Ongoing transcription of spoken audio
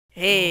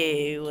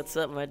Hey, what's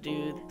up, my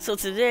dude? So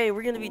today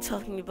we're gonna be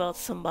talking about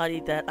somebody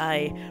that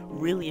I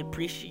really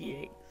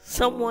appreciate.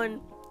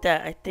 Someone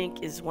that I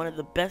think is one of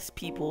the best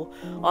people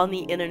on the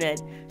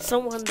internet.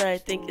 Someone that I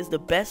think is the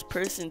best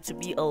person to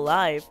be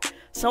alive.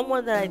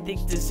 Someone that I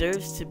think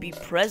deserves to be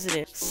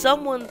president.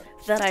 Someone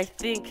that I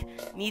think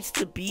needs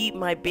to be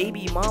my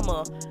baby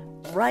mama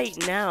right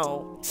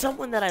now.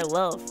 Someone that I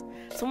love.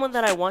 Someone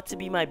that I want to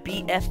be my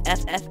BFFFFFFFF.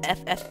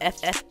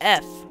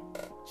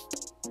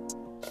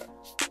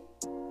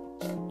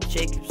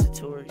 Jacob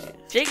Sartorius.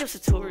 Jacob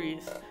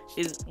Sartorius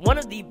is one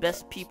of the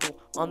best people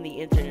on the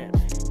internet.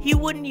 He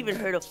wouldn't even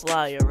hurt a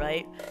fly,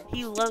 alright?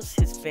 He loves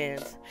his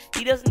fans.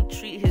 He doesn't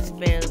treat his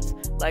fans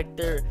like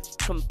they're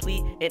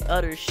complete and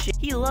utter shit.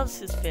 He loves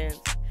his fans,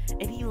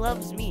 and he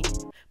loves me.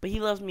 But he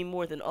loves me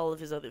more than all of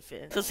his other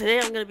fans. So today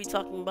I'm going to be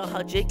talking about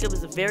how Jacob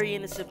is a very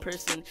innocent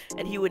person,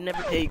 and he would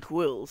never pay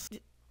QuilZ.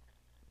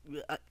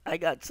 I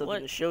got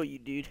something to show you,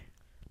 dude.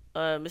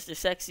 Mr.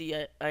 Sexy,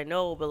 I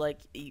know, but like,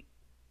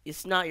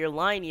 it's not your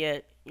line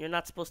yet. You're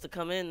not supposed to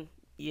come in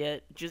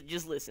yet.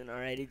 Just listen, all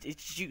right?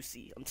 It's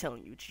juicy. I'm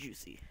telling you, it's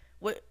juicy.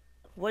 What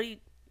do you?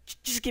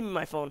 Just give me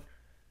my phone.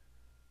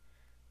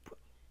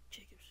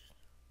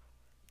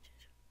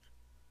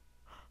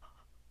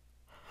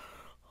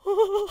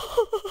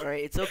 All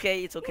right, it's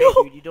okay. It's okay,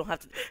 no, dude. You don't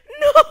have to.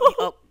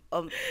 No.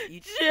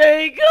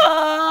 Jacob.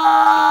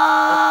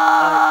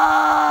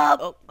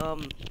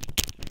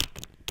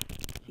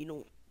 You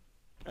know.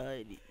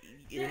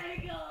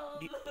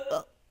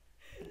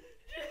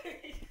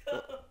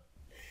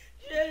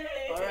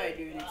 Alright,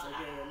 dude, it's okay.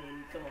 I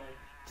mean, come on.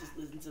 Just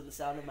listen to the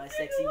sound of my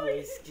sexy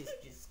voice.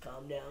 Just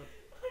calm down.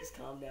 Just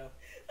calm down.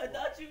 I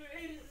thought you were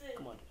innocent.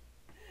 Come on.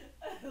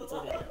 It's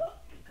okay.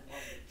 Come on.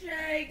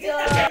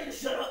 Jacob!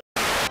 Shut up!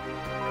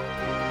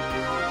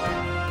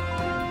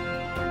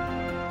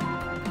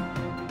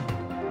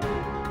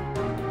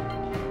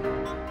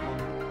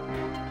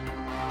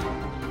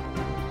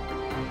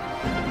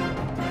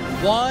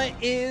 What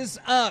is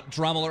up,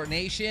 Drama Alert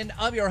Nation?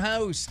 I'm your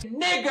host,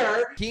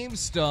 Nigger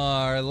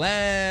Keemstar.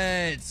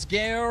 Let's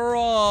get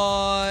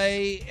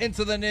right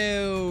into the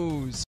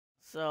news.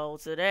 So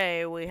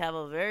today we have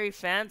a very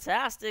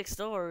fantastic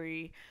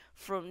story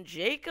from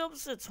Jacob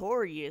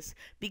Sartorius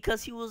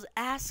because he was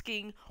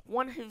asking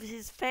one of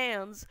his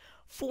fans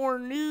for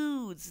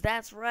nudes.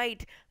 That's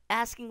right.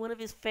 Asking one of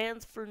his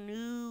fans for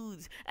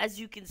nudes. As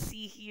you can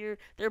see here,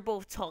 they're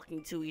both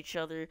talking to each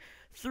other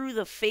through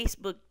the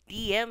Facebook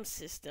DM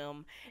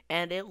system,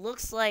 and it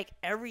looks like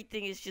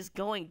everything is just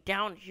going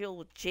downhill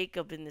with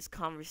Jacob in this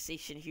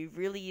conversation. He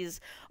really is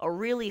a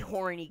really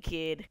horny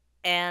kid.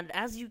 And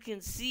as you can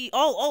see,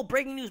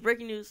 breaking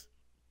news.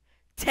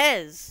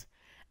 Tez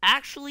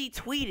actually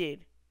tweeted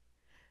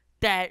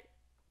that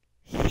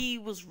he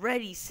was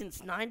ready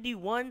since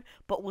 91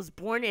 but was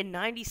born in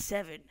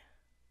 97.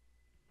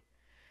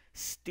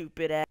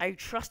 Stupid ass. I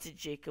trusted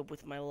Jacob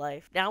with my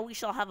life. Now we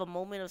shall have a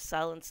moment of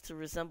silence to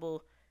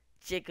resemble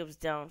Jacob's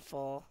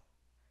downfall,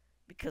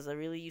 because I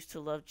really used to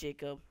love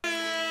Jacob.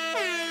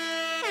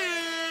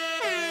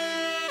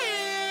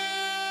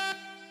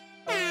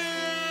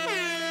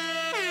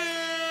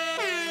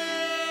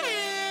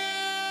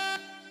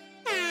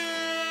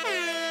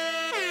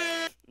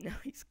 Now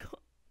he's gone.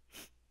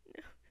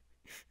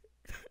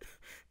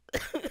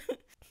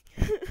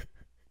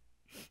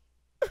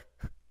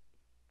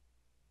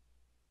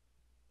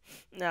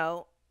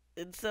 Now,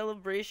 in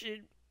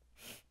celebration,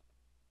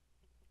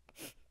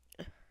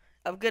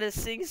 I'm gonna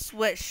sing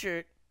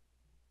Sweatshirt.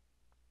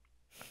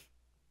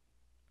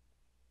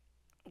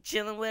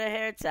 Chilling with a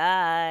hair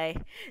tie.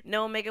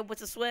 No makeup with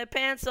the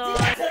sweatpants on.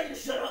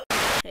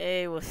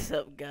 Hey, what's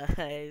up,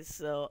 guys?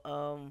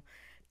 So,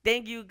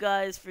 thank you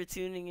guys for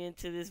tuning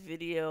into this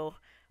video.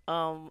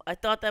 I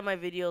thought that my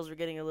videos were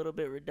getting a little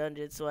bit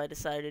redundant, so I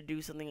decided to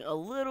do something a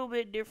little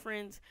bit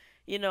different,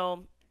 you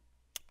know,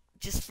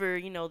 just for,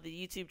 you know, the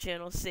YouTube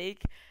channel's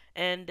sake.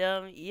 And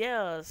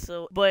yeah,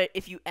 so, but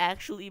if you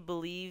actually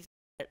believe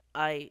that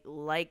I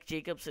like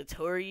Jacob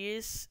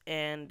Sartorius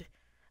and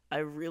I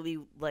really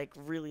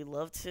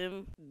loved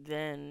him,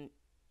 then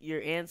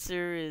your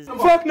answer is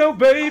fuck no,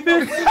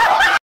 baby.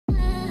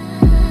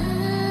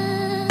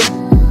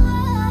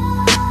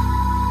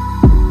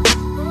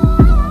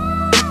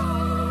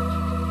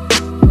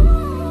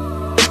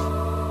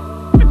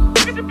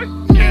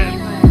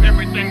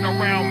 Everything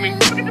around me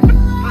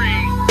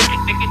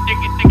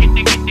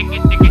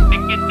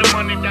the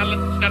money, dollar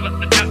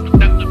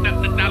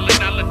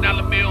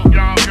bill,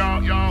 y'all.